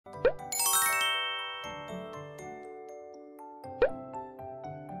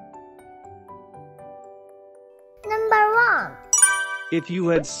If you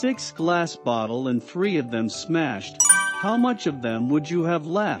had 6 glass bottles and 3 of them smashed, how much of them would you have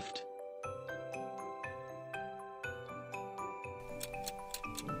left?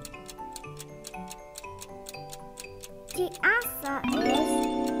 The answer is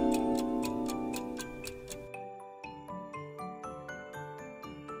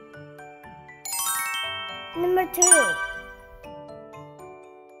number 2.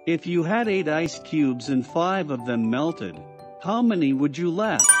 If you had 8 ice cubes and 5 of them melted, how many would you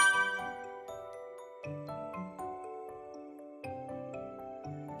left?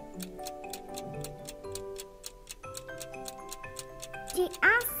 The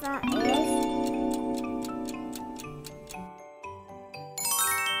answer is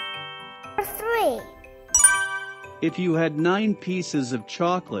number 3. If you had 9 pieces of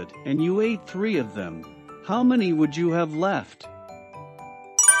chocolate and you ate 3 of them, how many would you have left?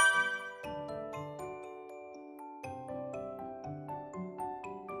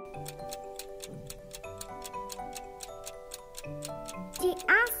 The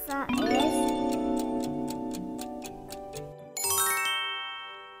answer is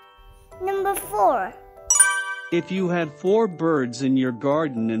number 4. If you had 4 birds in your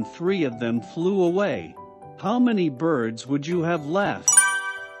garden and 3 of them flew away, how many birds would you have left?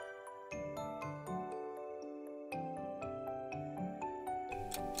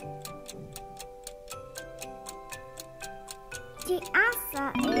 The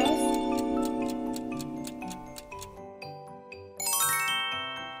answer is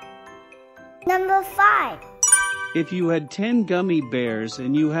number 5. If you had 10 gummy bears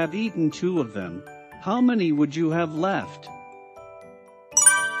and you have eaten 2 of them, how many would you have left?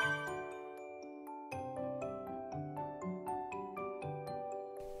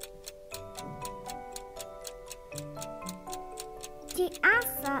 The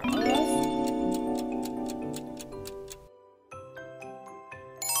answer is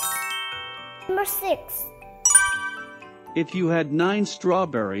number 6. If you had 9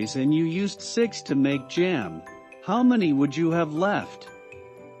 strawberries and you used 6 to make jam, how many would you have left?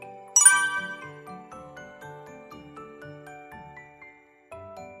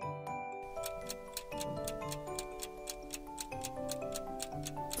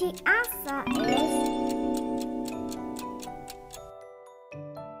 The answer is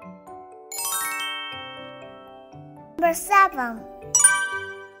number 7.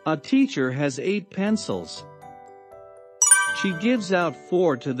 A teacher has 8 pencils. She gives out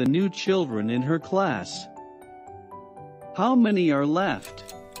 4 to the new children in her class. How many are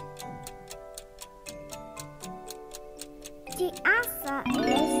left? The answer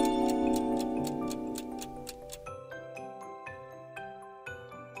is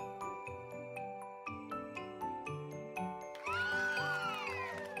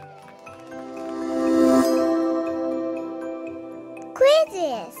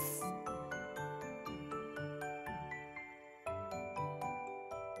quizzes.